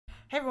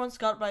Hey everyone,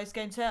 Scarlet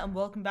Games here, and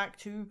welcome back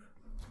to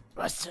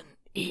Resident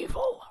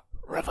Evil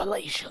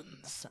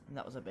Revelations. And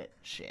that was a bit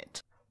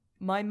shit.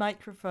 My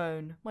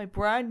microphone, my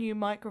brand new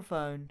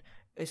microphone,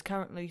 is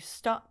currently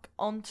stuck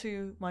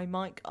onto my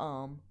mic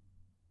arm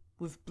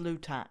with blue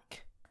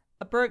tack.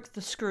 I broke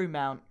the screw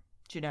mount.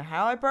 Do you know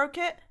how I broke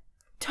it?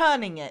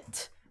 Turning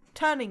it,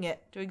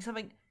 doing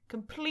something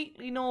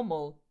completely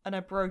normal, and I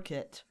broke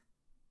it.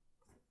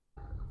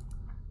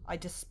 I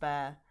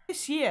despair.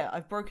 This year,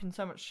 I've broken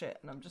so much shit,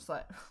 and I'm just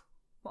like,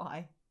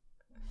 why?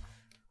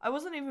 I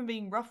wasn't even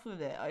being rough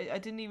with it. I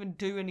didn't even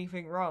do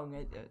anything wrong.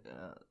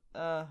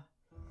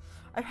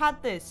 I've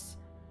had this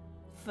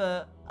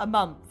for a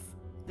month.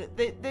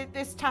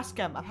 This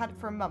Tascam, I've had it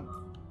for a month.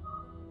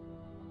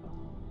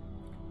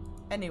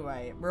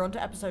 Anyway, we're on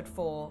to episode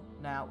 4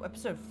 now.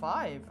 Episode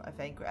 5, I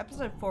think. We're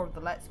episode 4 of the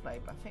Let's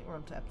Play, but I think we're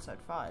on to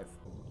episode 5.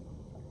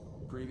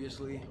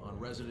 Previously on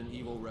Resident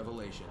Evil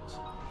Revelations.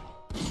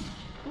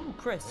 Ooh,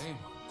 Chris. Raymond,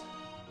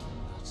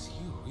 that's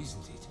you,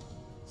 isn't it?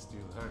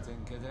 Still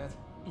hurting, cadet?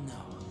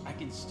 No, I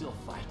can still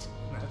fight.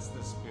 That's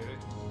the spirit.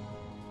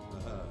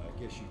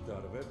 I guess you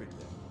thought of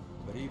everything.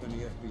 But even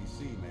the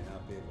FBC may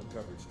not be able to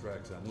cover its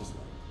tracks on this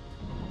one.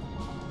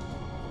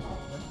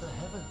 Let the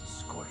heavens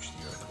scorch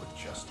the earth with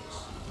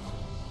justice.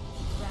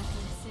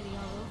 Raccoon City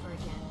all over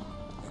again.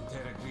 And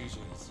Terra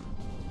Grigi's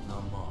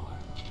no more.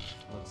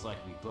 Looks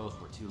like we both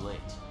were too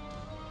late.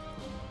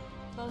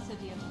 Both of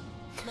you.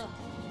 Look.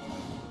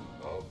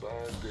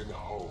 Abandon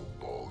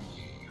hope, all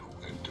ye who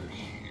enter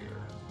here.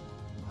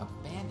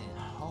 Abandon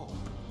hope.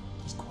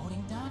 He's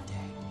quoting Dante.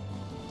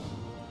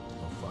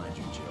 I'll find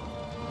you, Jill.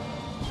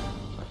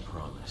 I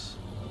promise.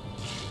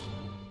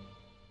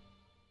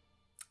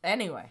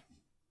 Anyway.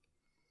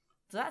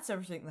 So that's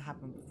everything that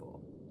happened before.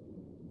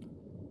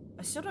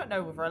 I still don't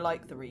know whether I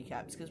like the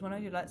recaps, because when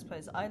I do Let's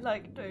Plays, I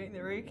like doing the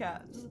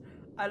recaps.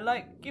 I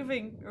like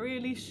giving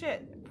really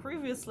shit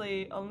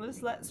previously on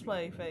this Let's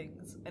Play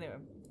things. Anyway.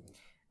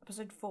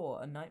 Episode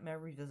 4, A Nightmare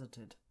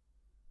Revisited.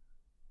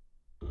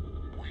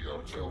 We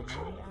are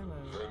Veltro,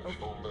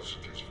 vengeful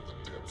messengers from the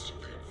depths of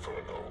the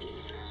Inferno.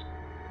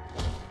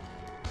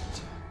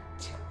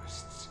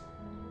 Terrorists.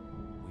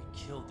 We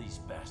killed these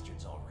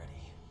bastards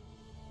already.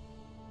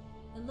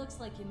 It looks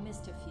like you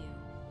missed a few.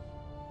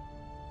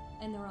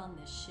 And they're on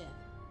this ship.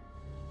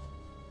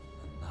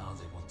 And now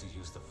they want to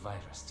use the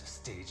virus to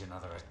stage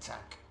another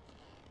attack.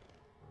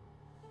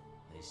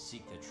 They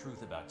seek the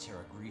truth about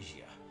Terra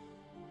Grigia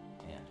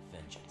and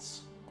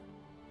vengeance.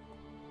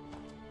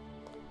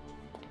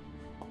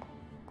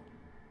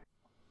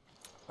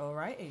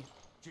 Alrighty.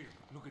 Jill,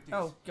 look at this.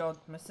 Oh god,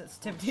 my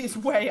sensitivity is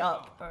way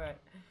up. Alright.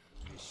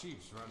 The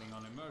ship's running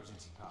on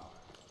emergency power,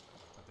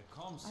 but the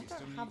comm I don't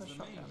system have needs a the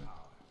main shotgun.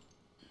 power.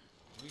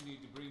 We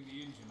need to bring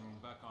the engine room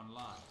back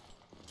online.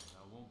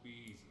 That won't be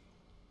easy.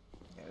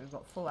 Okay, we've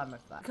got full ammo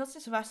for that. Because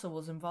this vessel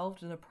was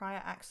involved in a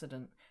prior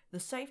accident,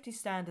 the safety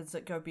standards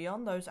that go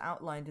beyond those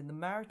outlined in the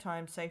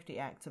Maritime Safety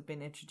Act have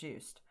been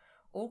introduced.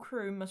 All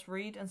crew must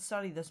read and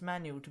study this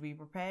manual to be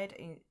prepared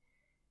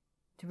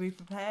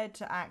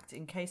to act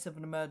in case of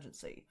an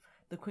emergency.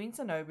 The Queen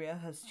Zenobia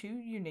has 2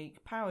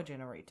 unique power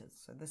generators,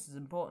 so this is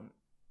important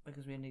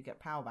because we need to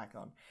get power back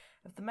on.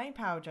 If the main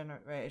power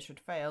generator should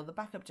fail, the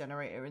backup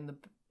generator in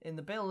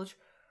the bilge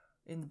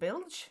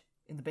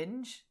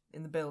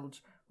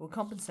will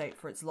compensate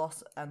for its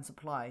loss and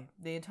supply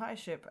the entire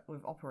ship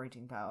with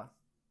operating power.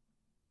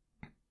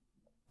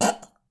 I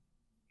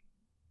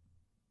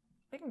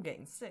think I'm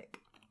getting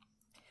sick.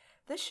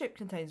 This ship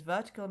contains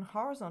vertical and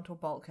horizontal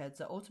bulkheads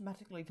that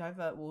automatically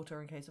divert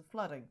water in case of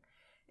flooding.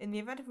 In the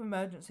event of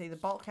emergency, the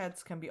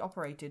bulkheads can be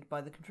operated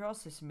by the control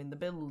system in the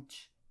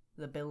bilge.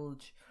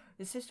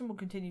 The system will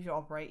continue to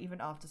operate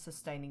even after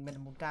sustaining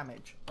minimal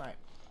damage. Right.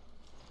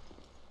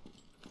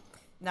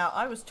 Now,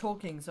 I was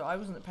talking, so I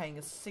wasn't paying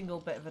a single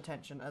bit of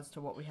attention as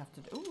to what we have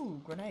to do. Ooh,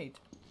 grenade.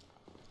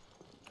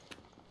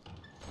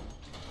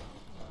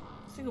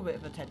 Single bit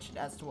of attention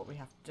as to what we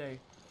have to do.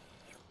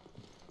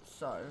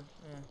 So,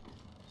 yeah.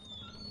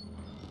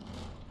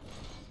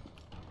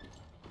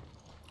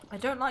 I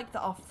don't like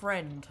that our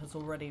friend has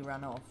already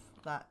run off.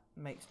 That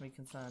makes me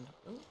concerned.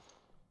 Ooh.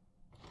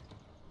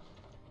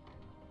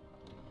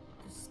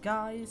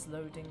 Disguise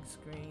loading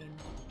screen.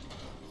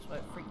 That's why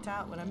it freaked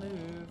out when I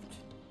moved.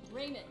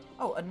 Raymond.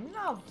 Oh,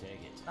 another.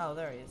 Take it. Oh,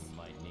 there he is. You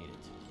might need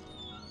it.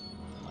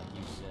 Like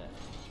you said,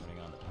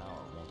 turning on the power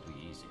won't be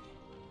easy.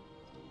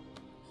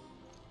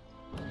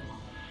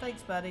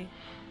 Thanks, buddy.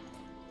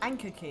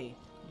 Anchor key.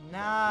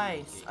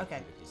 Nice. Get you Okay.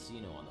 to the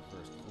casino on the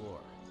first floor.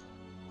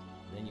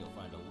 Then you'll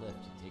find a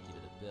lift to take you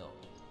to the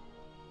bilge.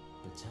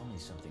 But tell me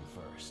something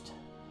first.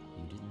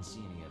 You didn't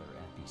see any other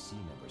FBC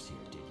members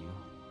here, did you?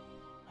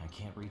 I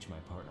can't reach my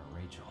partner,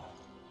 Rachel.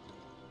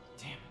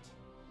 Damn it.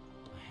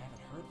 I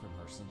haven't heard from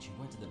her since she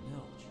went to the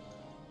bilge.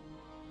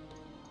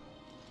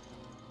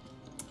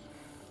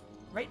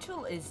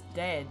 Rachel is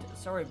dead.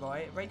 Sorry,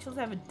 boy. Rachel's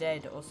either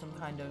dead or some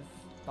kind of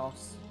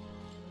boss.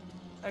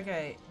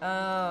 Okay.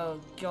 Oh,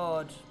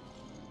 God.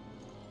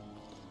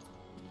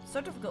 So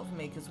difficult for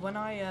me because when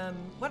I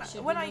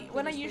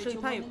usually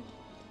play,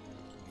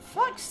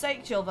 fuck's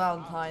sake, Jill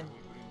Valentine.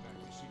 Bring back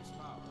the ship's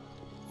power.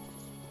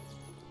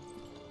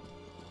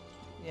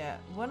 Yeah,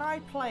 when I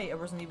play a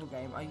Resident Evil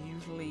game, I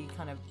usually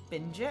kind of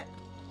binge it.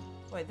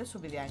 Wait, this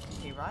will be the anchor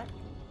key, right?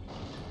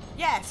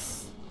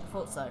 Yes! I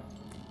thought so.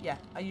 Yeah,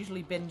 I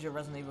usually binge a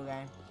Resident Evil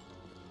game.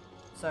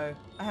 So,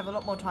 I have a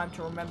lot more time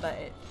to remember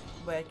it,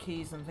 where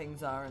keys and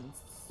things are and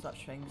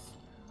such things.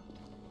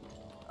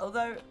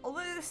 Although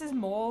this is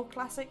more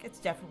classic, it's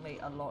definitely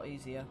a lot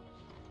easier.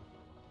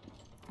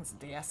 It's a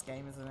DS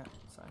game, isn't it?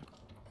 So,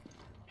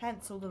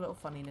 hence all the little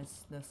funny,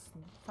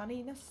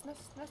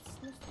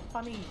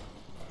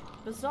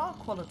 bizarre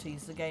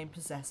qualities the game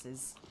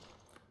possesses.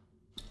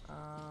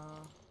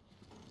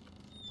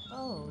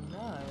 Oh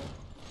no.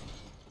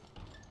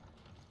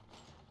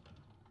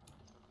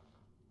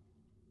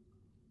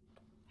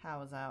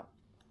 Power's out.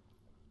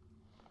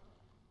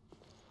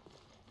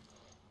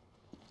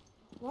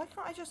 Why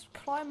can't I just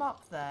climb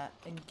up there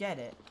and get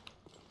it?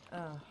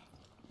 Ugh.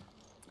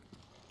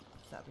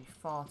 That'd be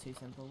far too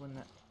simple, wouldn't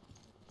it?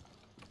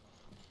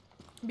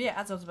 But yeah,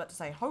 as I was about to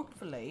say,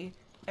 hopefully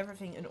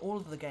everything in all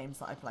of the games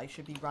that I play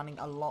should be running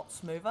a lot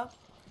smoother.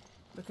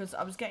 Because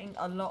I was getting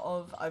a lot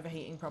of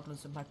overheating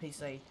problems with my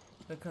PC.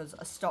 Because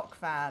a stock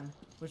fan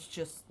was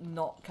just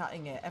not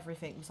cutting it.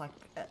 Everything was like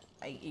at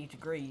 80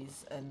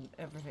 degrees and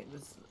everything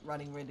was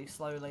running really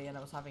slowly, and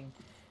I was having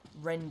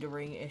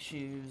rendering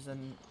issues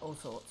and all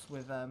sorts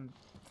with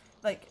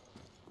like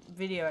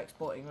video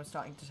exporting was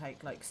starting to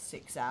take like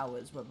 6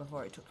 hours, but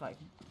before it took like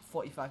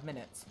 45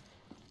 minutes.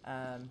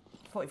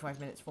 45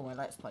 minutes for my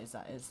Let's Plays,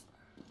 that is.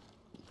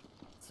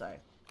 So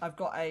I've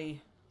got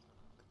I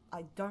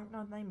don't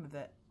know the name of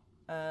it.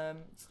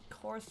 It's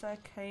Corsair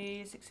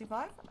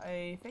K65,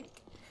 I think.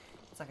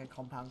 It's like a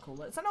compound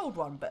cooler. It's an old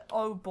one, but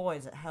oh boy,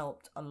 has it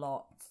helped a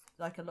lot. It's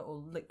like a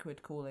little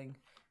liquid cooling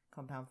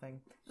compound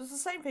thing. It's the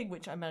same thing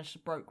which I managed to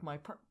break my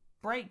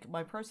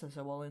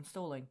processor while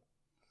installing,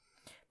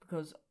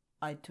 because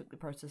I took the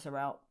processor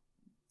out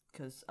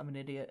because I'm an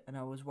idiot and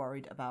I was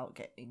worried about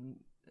getting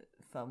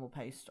thermal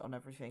paste on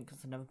everything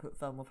because I never put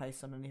thermal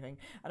paste on anything,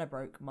 and I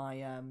broke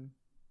my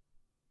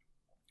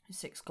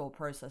 6-core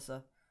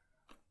processor.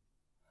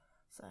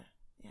 So,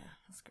 yeah,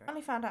 that's great. I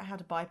finally found out how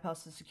to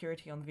bypass the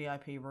security on the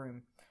VIP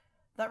room.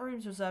 That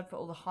room's reserved for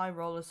all the high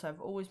rollers, so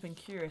I've always been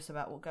curious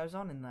about what goes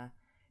on in there.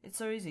 It's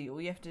so easy. All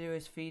you have to do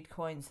is feed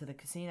coins to the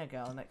casino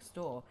girl next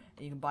door,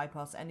 and you can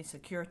bypass any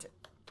security.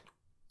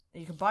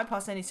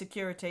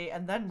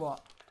 And then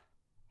what?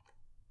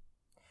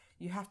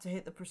 You have to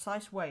hit the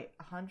precise weight,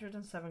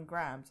 107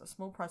 grams, a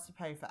small price to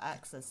pay for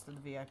access to the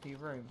VIP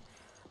room.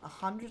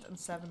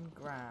 107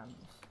 grams.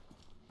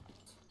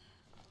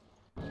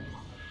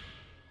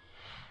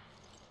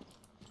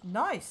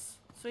 Nice!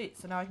 Sweet,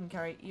 so now I can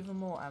carry even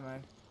more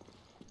ammo.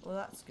 Well,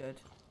 that's good.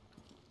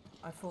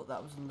 I thought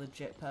that was a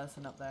legit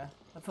person up there.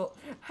 I thought,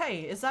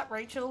 hey, is that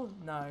Rachel?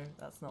 No,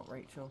 that's not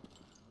Rachel.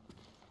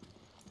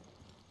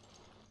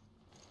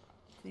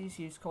 Please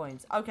use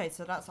coins. Okay,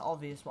 so that's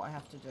obvious what I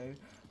have to do.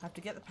 I have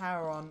to get the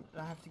power on,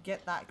 and I have to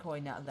get that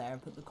coin out of there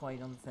and put the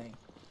coin on the thing.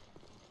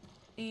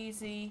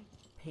 Easy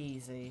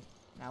peasy.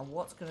 Now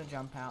what's going to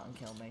jump out and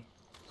kill me?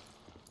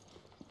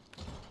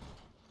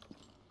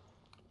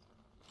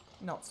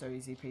 Not so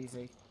easy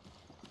peasy.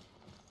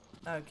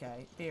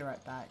 Okay, be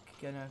right back.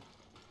 Gonna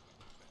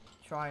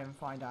try and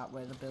find out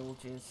where the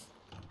bilge is.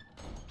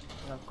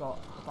 I've got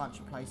a bunch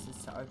of places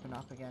to open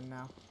up again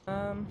now.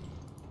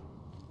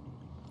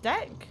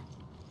 Deck?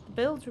 The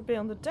bilge would be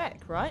on the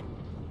deck, right?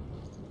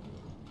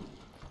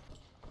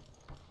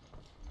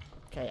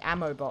 Okay,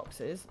 ammo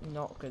boxes.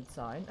 Not a good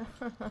sign.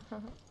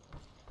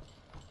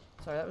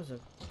 Sorry, that was the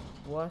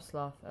worst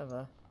laugh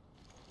ever.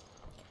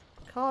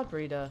 Card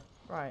reader.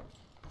 Right.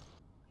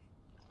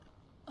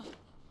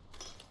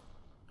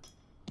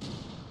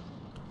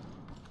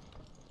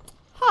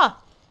 Huh!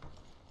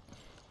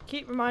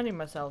 Keep reminding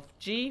myself.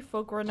 G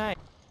for grenade.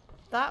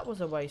 That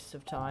was a waste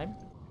of time.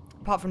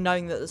 Apart from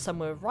knowing that there's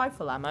somewhere with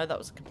rifle ammo, that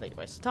was a complete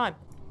waste of time.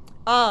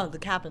 Ah, the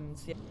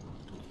cabins.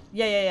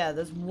 Yeah.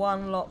 There's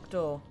one locked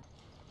door.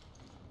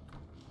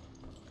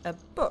 A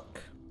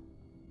book.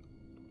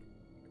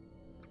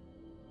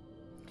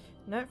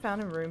 Note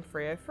found in room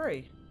 303.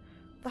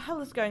 What the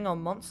hell is going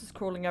on? Monsters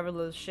crawling over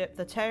the ship.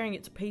 They're tearing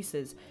it to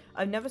pieces.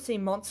 I've never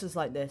seen monsters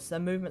like this. Their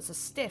movements are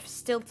stiff,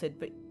 stilted,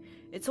 but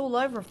it's all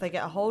over if they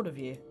get a hold of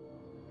you.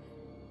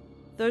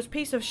 Those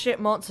piece of shit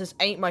monsters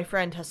ain't my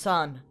friend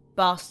Hassan.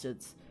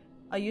 Bastards.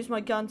 I used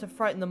my gun to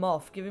frighten them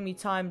off, giving me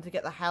time to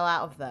get the hell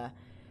out of there.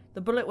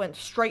 The bullet went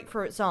straight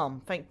through its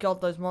arm. Thank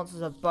God those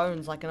monsters have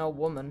bones like an old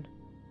woman.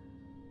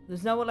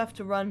 There's nowhere left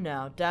to run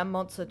now. Damn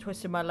monster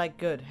twisted my leg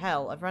good.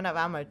 Hell, I've run out of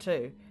ammo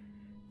too.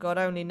 God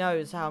only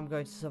knows how I'm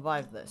going to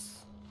survive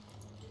this.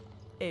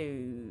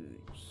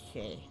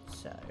 Okay,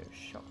 so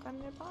shotgun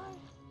nearby.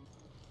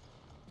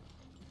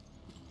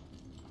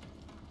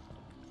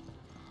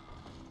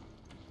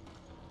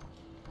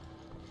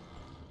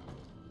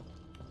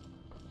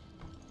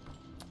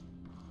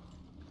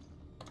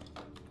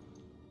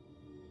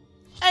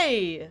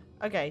 Hey!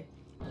 Okay,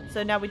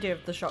 so now we do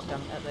have the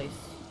shotgun at least.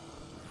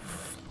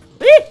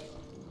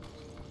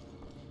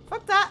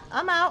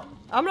 I'm out.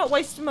 I'm not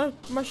wasting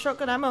my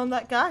shotgun ammo on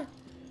that guy.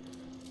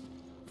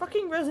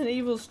 Fucking Resident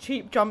Evil's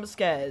cheap jump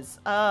scares.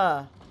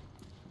 Okay,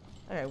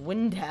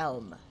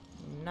 Windhelm.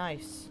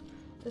 Nice.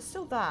 There's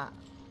still that.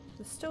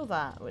 There's still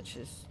that, which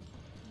is...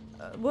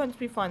 once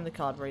we find the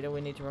card reader,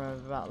 we need to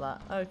remember about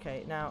that.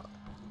 Okay, now...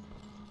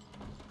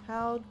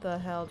 how the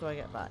hell do I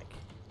get back?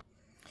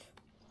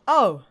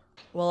 Oh!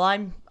 Well,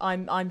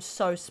 I'm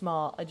so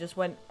smart. I just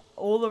went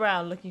all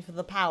around looking for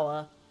the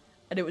power,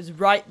 and it was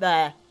right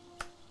there.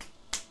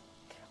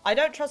 I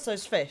don't trust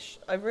those fish.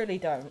 I really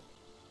don't.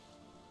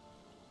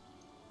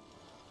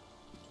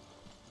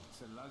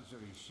 It's a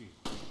luxury ship.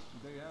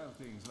 They have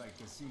things like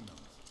casinos.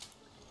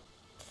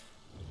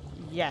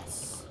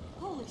 Yes.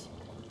 Holy shit.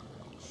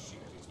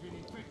 Shit, it's been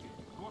infected.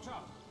 Watch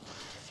out!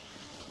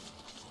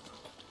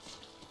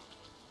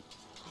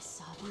 I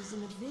saw these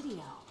in a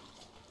video.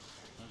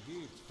 A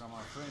gift from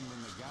our friend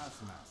in the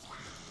gas mask.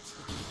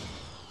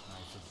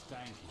 Nice and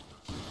stanky.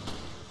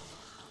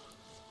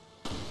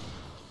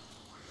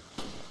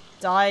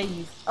 Die,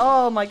 you...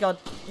 oh my god.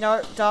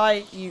 No,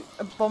 die, you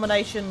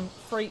abomination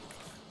freak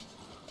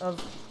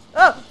of...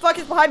 oh, fuck,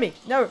 it's behind me.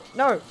 No,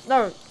 no,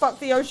 no. Fuck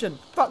the ocean.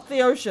 Fuck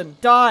the ocean.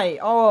 Die.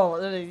 Oh.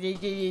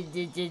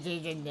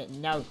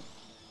 No.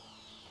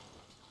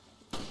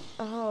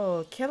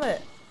 Oh, kill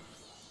it.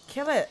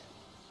 Kill it.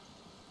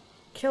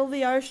 Kill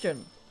the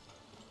ocean.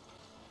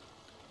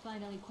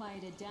 Finally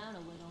quieted down a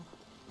little.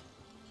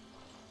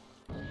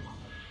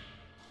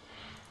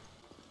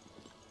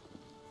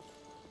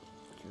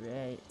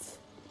 Great.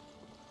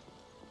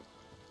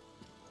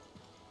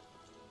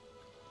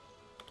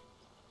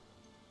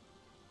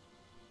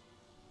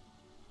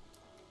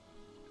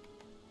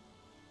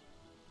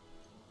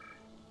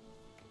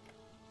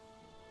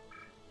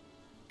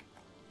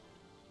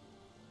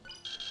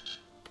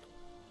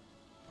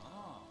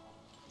 Oh,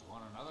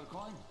 want another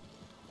coin?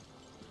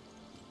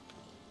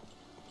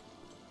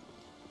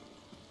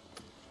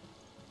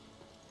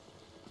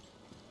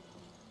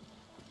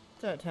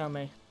 Don't tell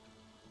me.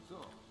 So,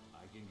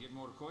 I can get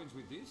more coins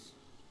with this?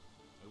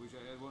 I wish I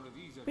had one of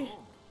these at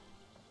home.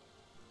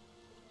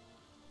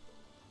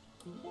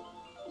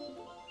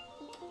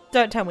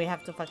 Don't tell me we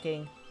have to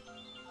fucking...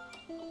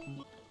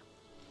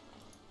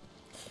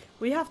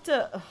 we have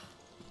to... ugh.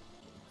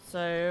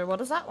 So, what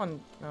does that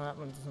one... no, that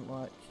one doesn't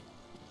work.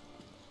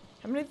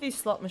 How many of these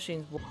slot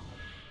machines work?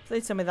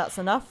 Please tell me that's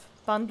enough.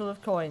 Bundle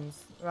of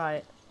coins.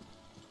 Right.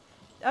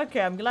 Okay,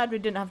 I'm glad we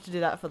didn't have to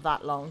do that for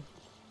that long.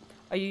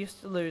 I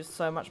used to lose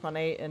so much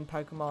money in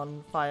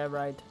Pokemon Fire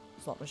Raid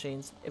slot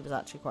machines. It was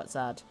actually quite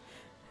sad.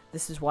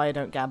 This is why I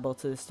don't gamble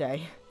to this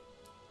day.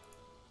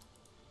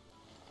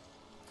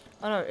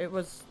 Oh no, it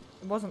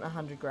wasn't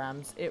 100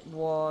 grams. It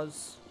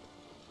was...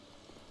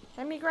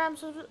 how many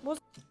grams was it?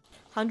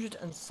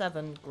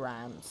 107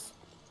 grams.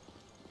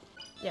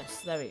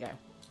 Yes, there we go.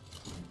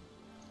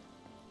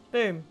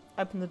 Boom.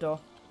 Open the door.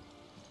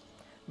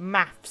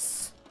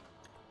 Maths.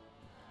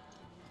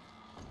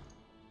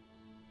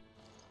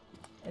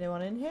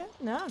 Anyone in here?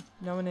 No,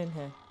 no one in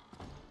here.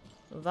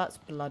 Well, that's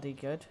bloody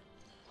good.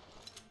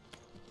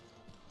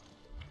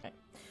 Okay.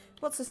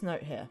 What's this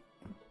note here?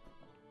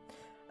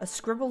 A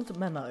scribbled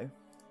memo.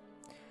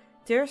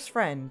 Dearest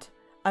friend,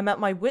 I'm at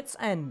my wit's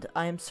end.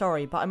 I am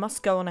sorry, but I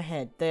must go on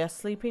ahead. They are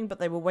sleeping, but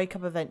they will wake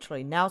up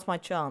eventually. Now's my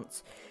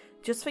chance.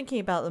 Just thinking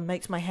about them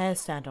makes my hair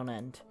stand on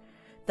end.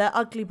 Their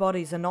ugly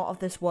bodies are not of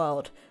this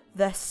world.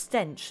 Their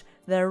stench,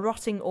 their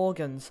rotting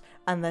organs,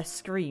 and their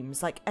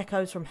screams like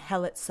echoes from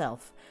hell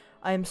itself.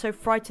 I am so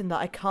frightened that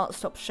I can't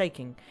stop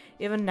shaking,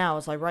 even now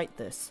as I write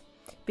this.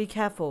 Be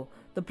careful.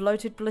 The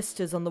bloated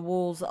blisters on the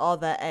walls are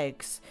their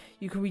eggs.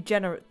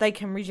 They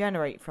can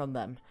regenerate from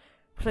them.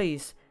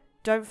 Please,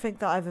 don't think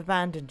that I've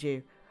abandoned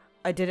you.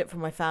 I did it for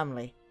my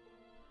family.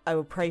 I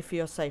will pray for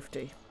your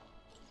safety.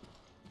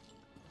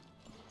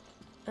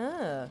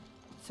 So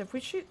if we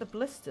shoot the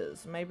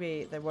blisters,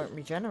 maybe they won't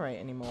regenerate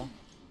anymore.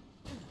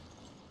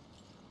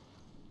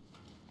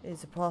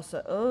 Is a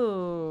plaster.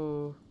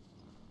 Oh.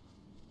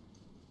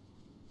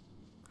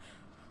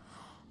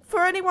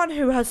 For anyone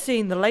who has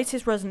seen the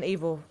latest Resident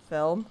Evil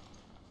film,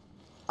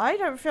 I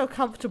don't feel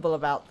comfortable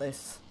about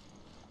this.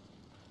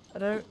 I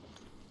don't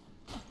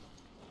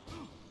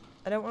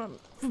want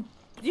to...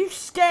 You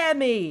scare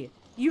me!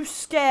 You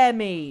scare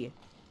me!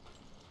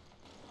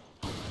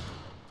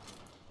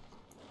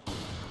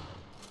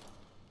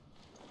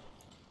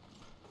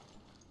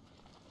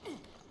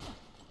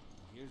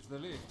 Here's the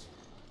lift.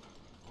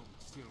 Hope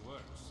it still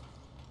works.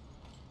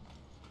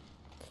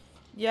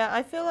 Yeah,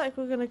 I feel like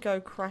we're gonna go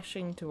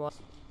crashing to us.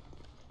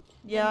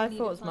 Yeah, I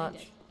thought as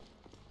much.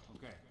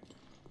 Okay,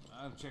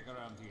 I'll check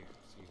around here,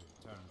 see if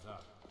it turns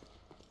up.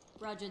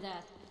 Roger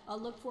that. I'll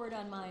look for it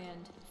on my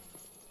end.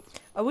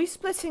 Are we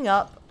splitting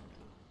up?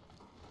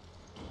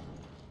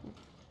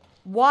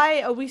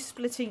 Why are we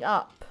splitting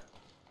up?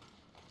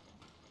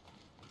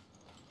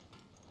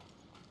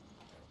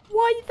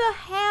 Why the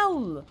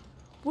hell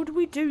would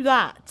we do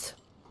that?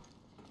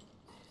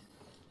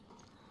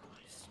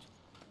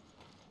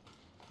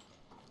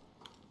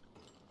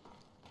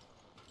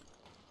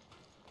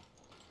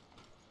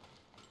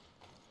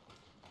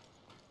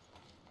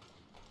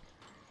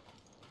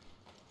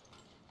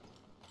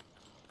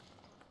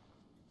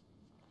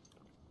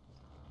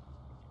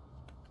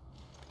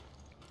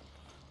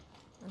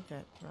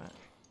 Okay, right.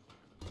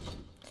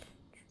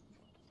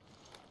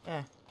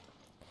 Yeah.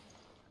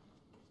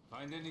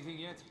 Find anything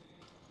yet?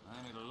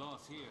 I'm at a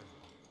loss here.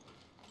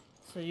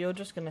 So you're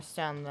just gonna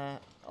stand there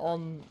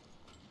on...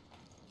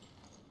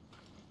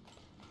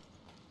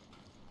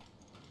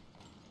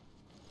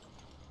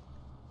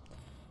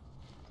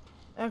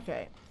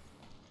 Okay.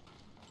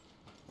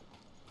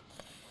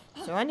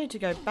 So I need to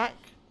go back.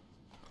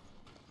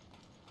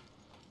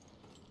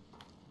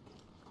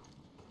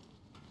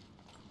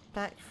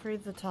 Back through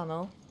the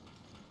tunnel.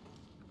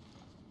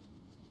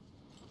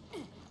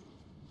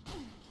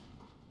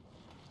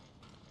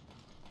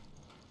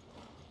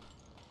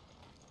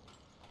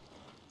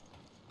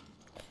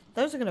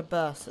 Those are going to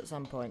burst at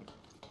some point.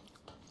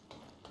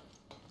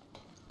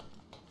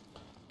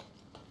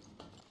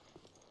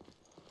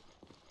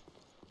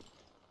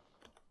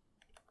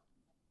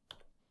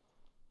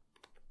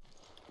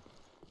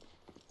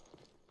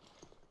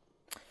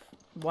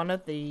 One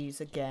of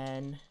these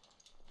again.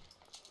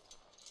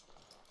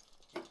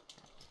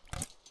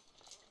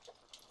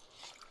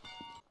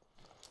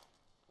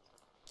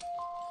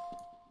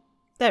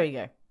 There we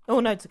go.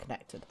 All nodes are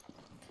connected.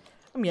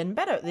 I'm getting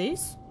better at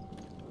these.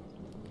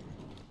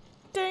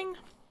 Ding.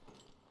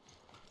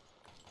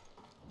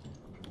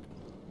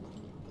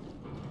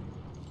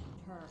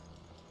 Her.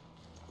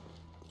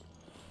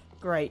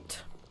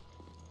 Great.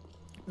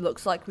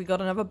 Looks like we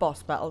got another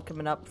boss battle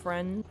coming up,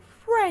 friend.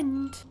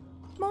 Friend!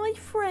 My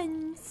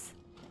friends!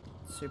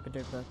 Super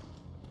duper.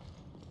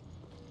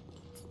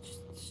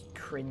 Just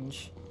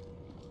cringe.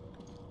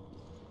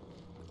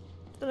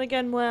 Then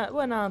again,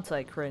 when aren't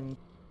I cringe?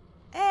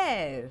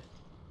 Oh!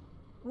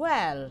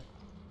 Well.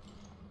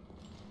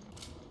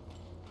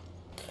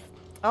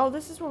 Oh,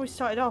 this is where we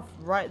started off,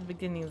 right at the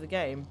beginning of the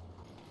game.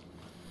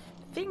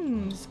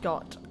 Things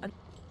got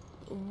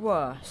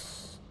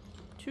worse,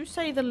 to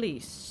say the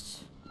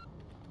least.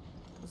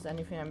 Was there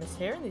anything I missed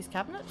here in these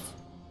cabinets?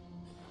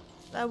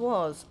 There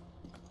was.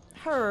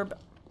 Herb.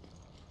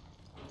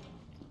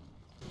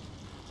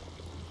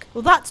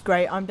 Well, that's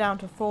great. I'm down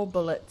to 4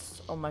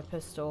 bullets on my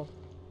pistol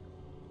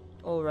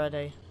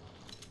already.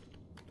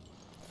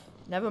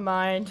 Never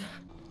mind.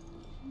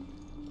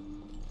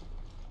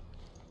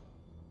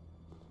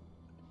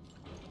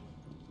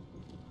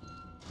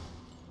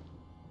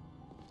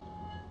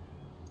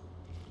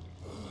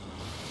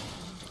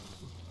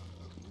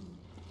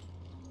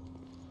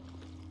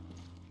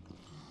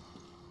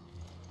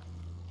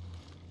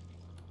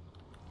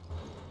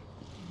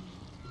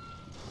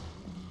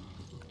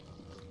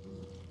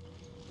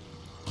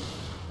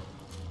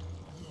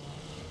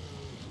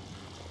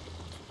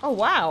 Oh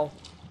wow!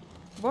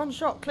 One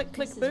shot, click,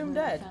 click, This is boom,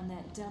 where I dead. found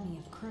that dummy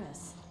of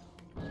Chris.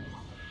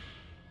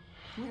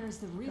 Where is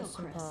the real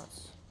Custom Chris?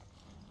 parts.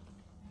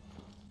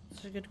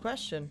 That's a good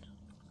question.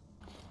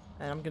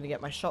 And I'm gonna get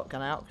my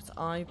shotgun out because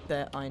I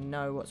bet I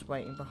know what's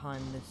waiting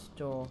behind this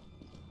door.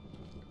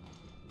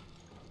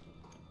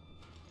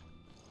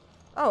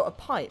 Oh, a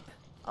pipe.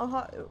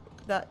 Oh,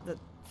 that the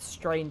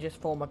strangest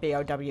form of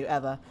BOW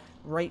ever.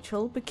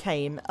 Rachel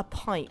became a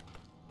pipe.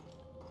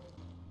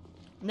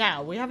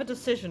 Now, we have a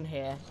decision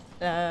here.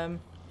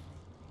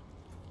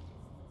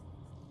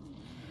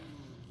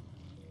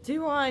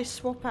 Do I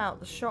swap out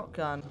the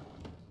shotgun?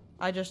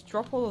 I just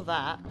drop all of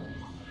that,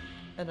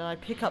 and then I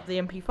pick up the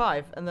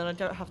MP5, and then I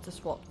don't have to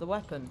swap the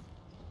weapon.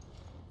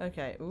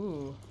 Okay,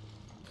 ooh.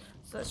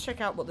 So let's check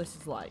out what this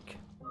is like.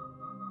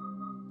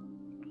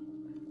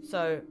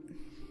 So,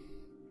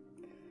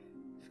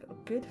 it's got a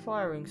good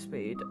firing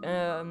speed.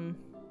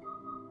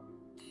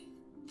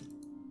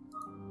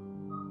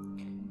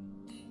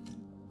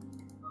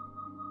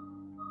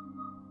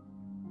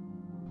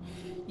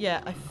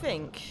 Yeah, I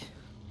think,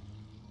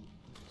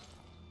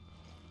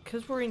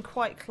 because we're in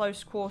quite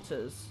close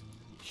quarters,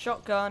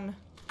 shotgun,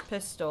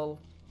 pistol,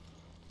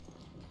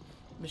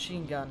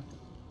 machine gun.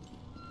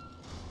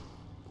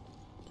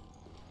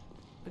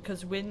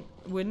 Because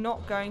we're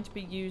not going to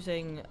be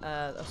using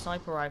a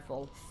sniper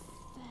rifle.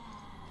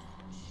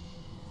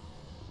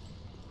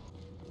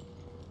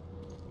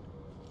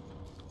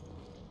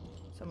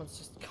 Someone's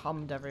just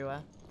cummed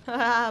everywhere.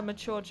 Haha,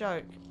 mature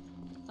joke.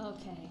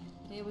 Okay,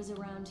 it was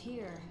around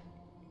here.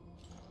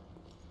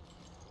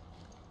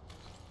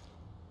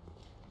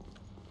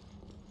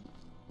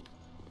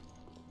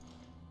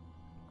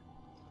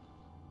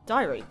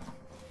 Diary.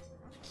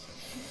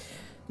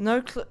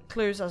 No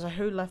clues as to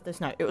who left this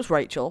note. It was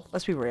Rachel,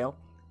 let's be real.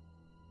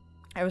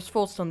 I was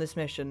forced on this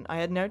mission. I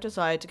had no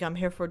desire to come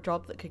here for a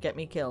job that could get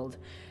me killed.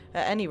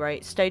 At any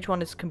rate, stage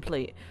 1 is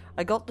complete.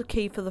 I got the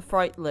key for the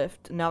freight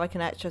lift, now I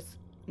can access...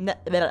 I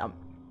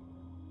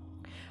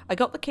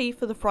got the key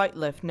for the freight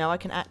lift, now I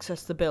can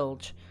access the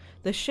bilge.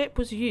 The ship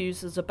was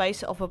used as a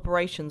base of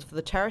operations for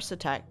the terrorist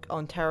attack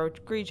on Terra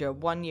Grigia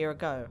 1 year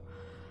ago.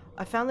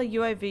 I found the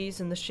UAVs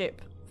in the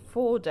ship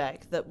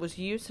foredeck that was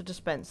used to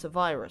dispense the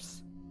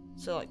virus.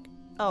 So like,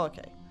 oh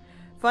okay.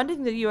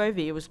 Finding the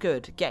UAV was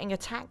good. Getting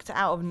attacked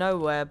out of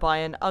nowhere by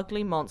an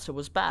ugly monster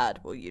was bad.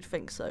 Well, you'd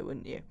think so,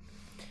 wouldn't you?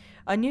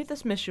 I knew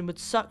this mission would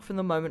suck from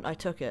the moment I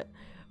took it.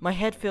 My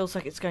head feels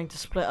like it's going to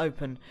split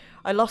open.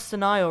 I lost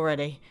an eye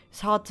already. It's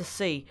hard to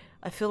see.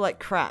 I feel like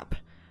crap.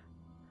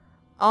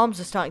 Arms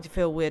are starting to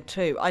feel weird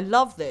too. I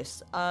love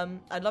this.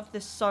 I love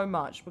this so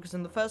much because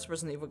in the first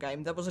Resident Evil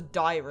game there was a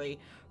diary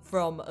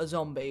from a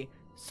zombie.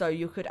 So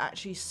you could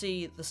actually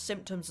see the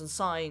symptoms and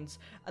signs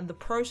and the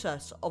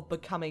process of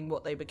becoming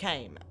what they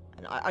became.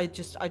 And I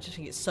just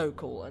think it's so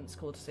cool, and it's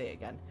cool to see it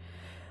again.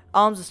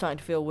 Arms are starting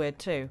to feel weird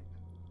too.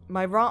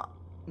 My right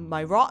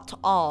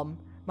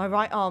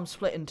arm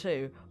split in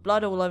two.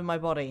 Blood all over my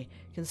body.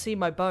 Can see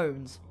my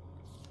bones.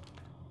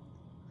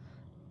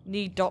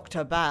 Need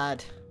doctor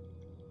bad.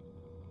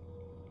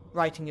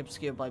 Writing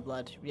obscured by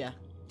blood. Yeah.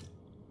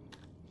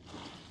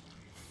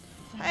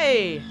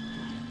 Hey!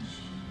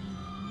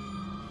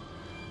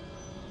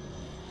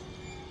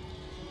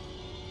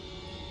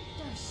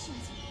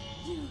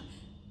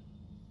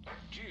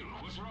 Jill,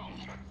 what's wrong?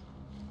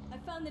 I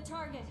found the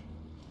target,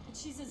 and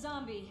she's a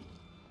zombie.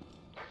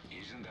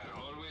 Isn't that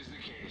always the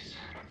case?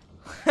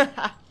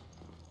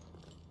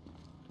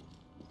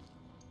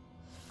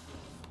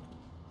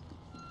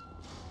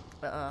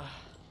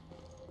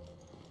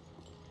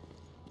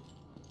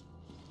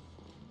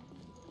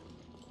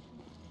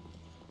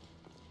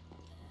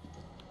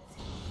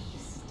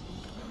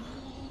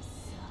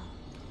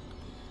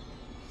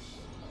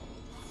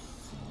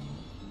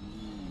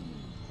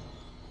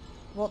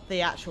 What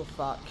the actual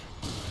fuck?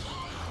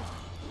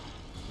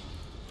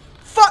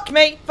 Fuck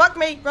me! Fuck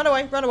me! Run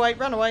away! Run away!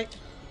 Run away!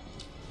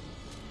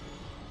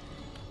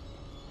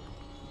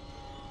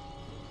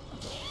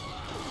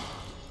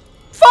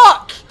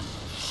 Fuck!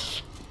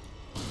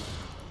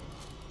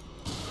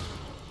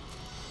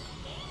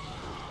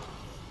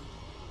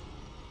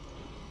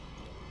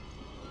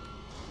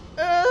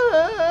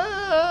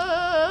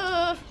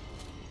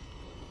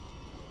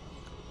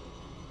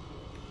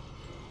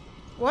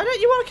 Why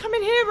don't you want to come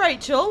in here,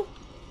 Rachel?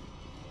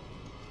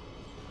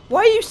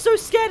 Why are you so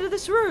scared of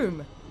this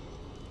room?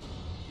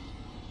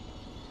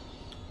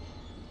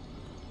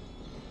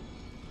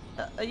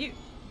 Are you...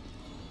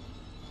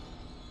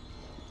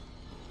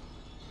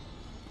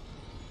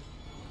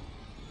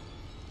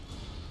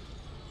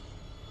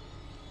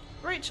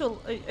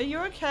 Rachel, are you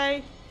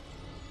okay?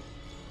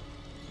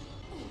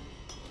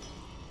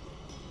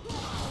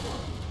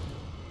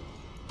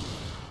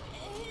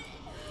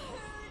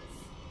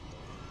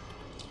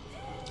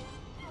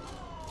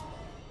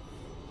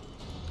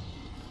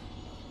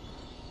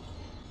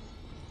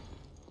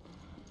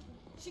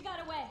 She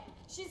got away.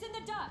 She's in the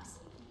ducts.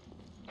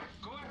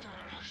 Go after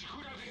her. She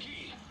could have the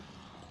key.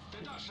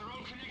 The ducts are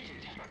all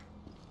connected.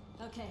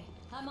 Okay,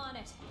 I'm on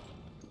it.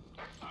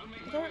 I'll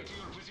make my way to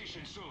your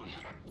position soon.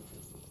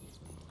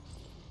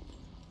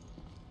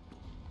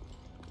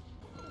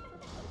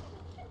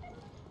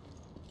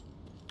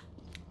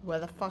 Where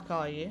the fuck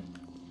are you?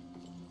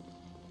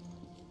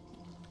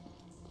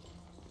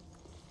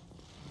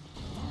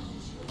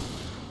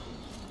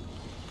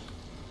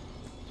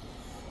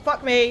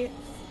 Fuck me!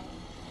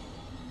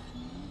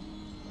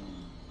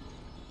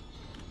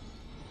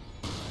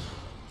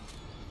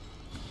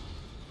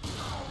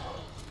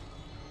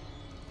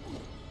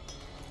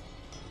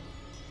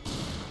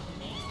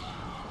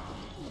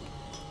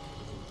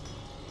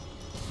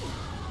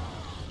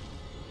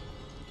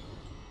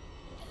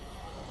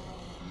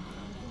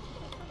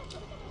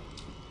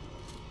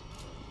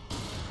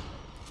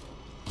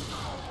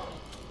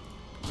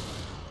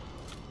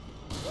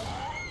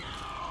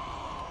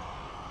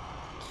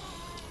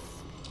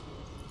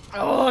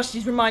 Oh,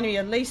 she's reminding me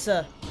of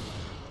Lisa.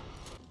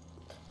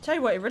 Tell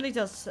you what, it really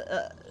does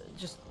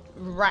just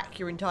rack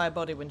your entire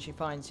body when she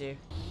finds you.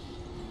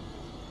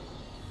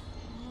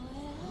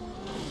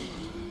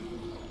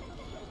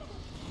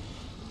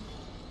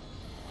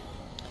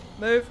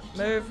 Move,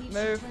 move,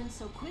 move. She turned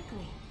so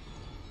quickly.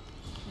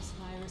 This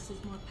virus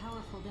is more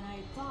powerful than I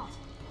had thought.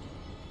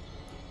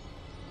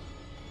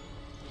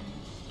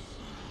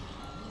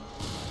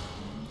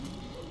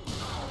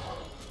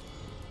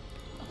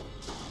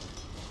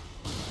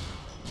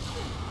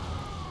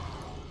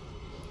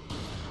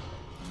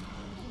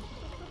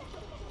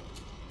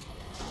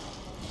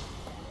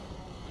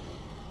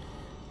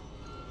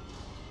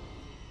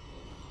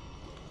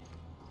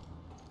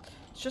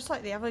 It's just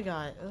like the other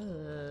guy.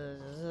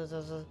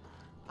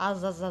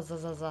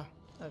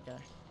 Okay.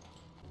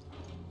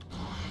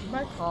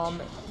 My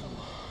palm.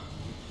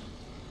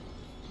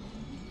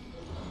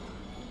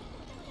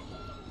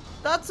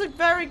 That's a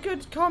very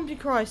good combi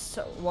Christ.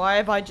 Why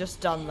have I just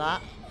done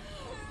that?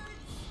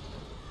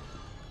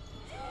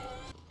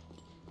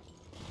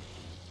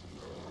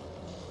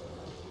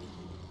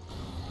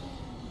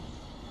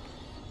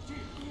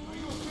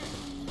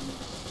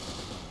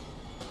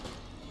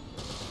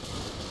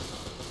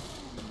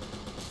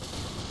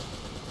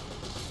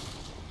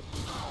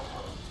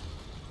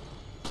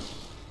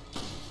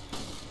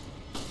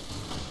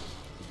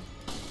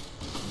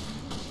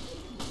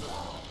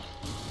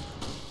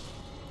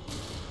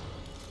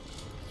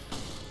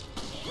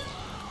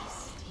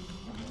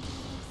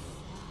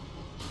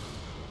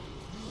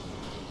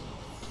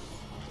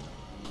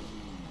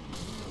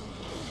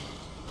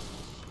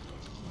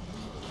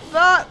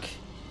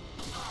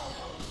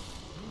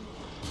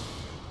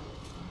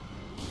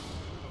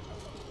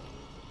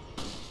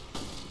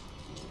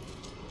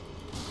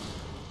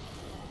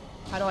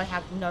 How do I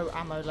have no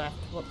ammo left?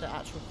 What the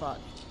actual fuck?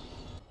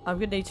 I'm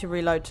gonna need to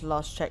reload to the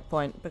last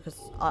checkpoint because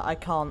I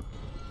can't.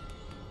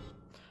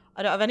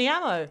 I don't have any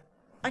ammo.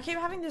 I keep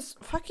having this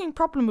fucking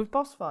problem with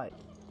boss fight.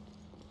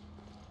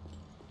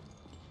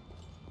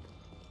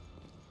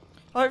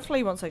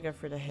 Hopefully once I go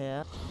through to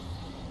here.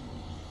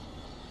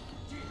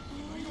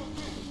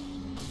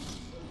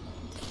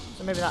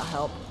 So maybe that'll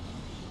help.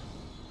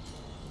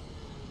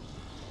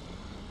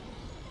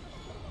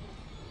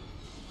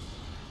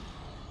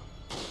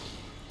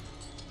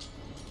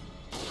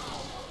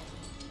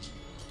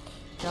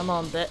 Come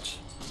on, bitch.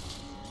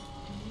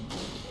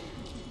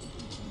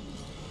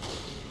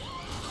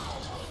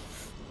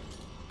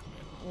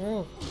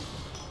 Ooh.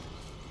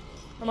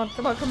 Come on,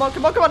 come on, come on,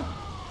 come on, come on!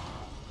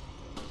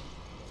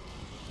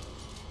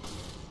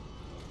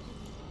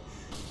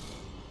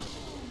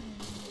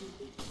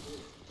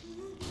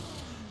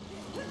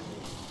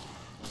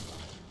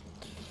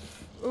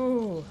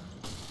 Ooh.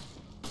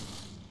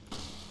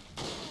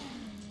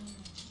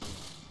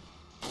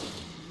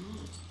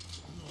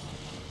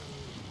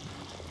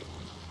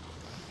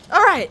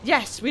 Alright,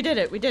 yes, we did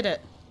it, we did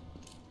it.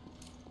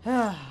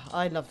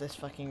 I love this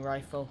fucking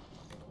rifle.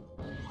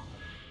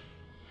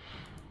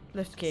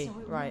 Lift key, So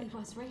it right. really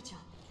was Rachel.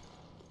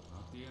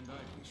 Not the end I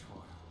wish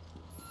for.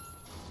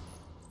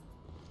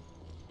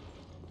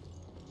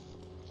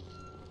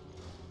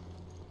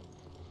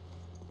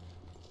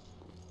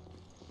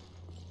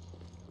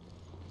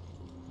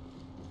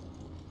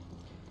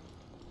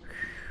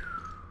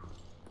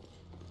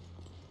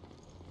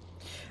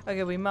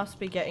 Okay, we must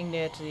be getting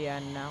near to the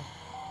end now.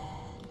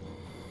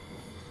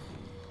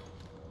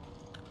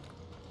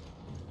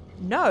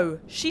 No,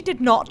 she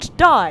did not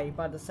die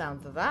by the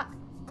sounds of that.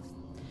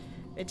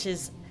 Which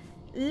is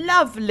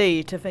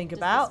lovely to think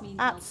about.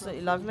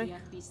 Absolutely lovely.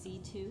 The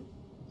FBC too?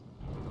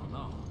 I don't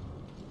know.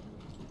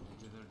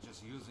 Maybe they're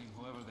just using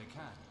whoever they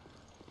can.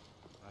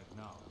 Right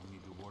now, we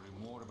need to worry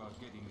more about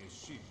getting this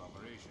ship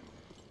operational.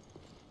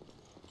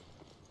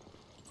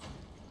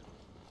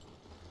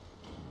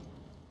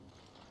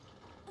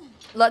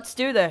 Let's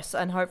do this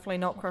and hopefully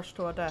not crush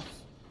to our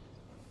deaths.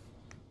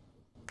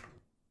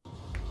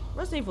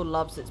 Resident Evil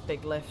loves its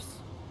big lifts.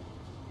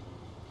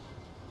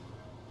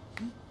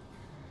 I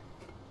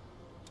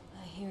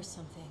hear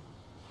something.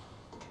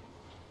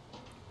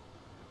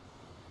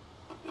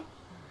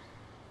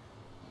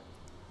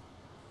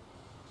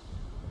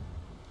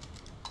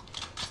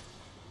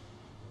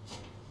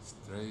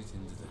 Straight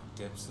into the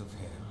depths of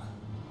hell.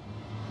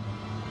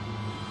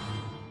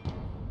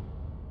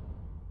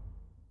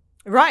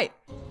 Right.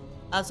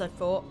 As I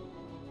thought.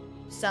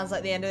 Sounds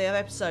like the end of the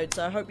episode,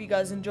 so I hope you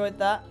guys enjoyed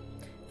that.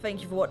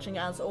 Thank you for watching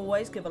as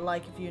always. Give a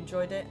like if you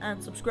enjoyed it,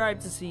 and subscribe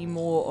to see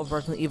more of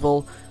Resident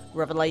Evil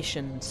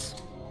Revelations.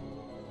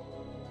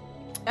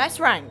 S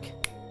rank.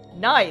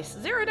 Nice.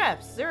 0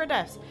 deaths. 0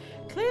 deaths.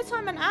 Clear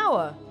time an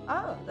hour.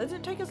 Oh, that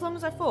didn't take as long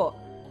as I thought.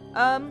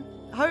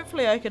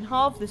 Hopefully I can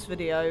halve this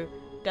video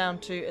down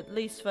to at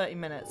least 30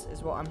 minutes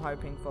is what I'm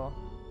hoping for.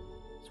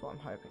 That's what I'm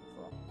hoping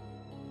for.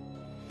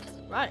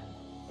 Right.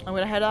 I'm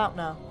gonna head out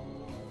now.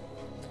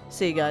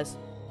 See you guys.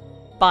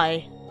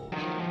 Bye.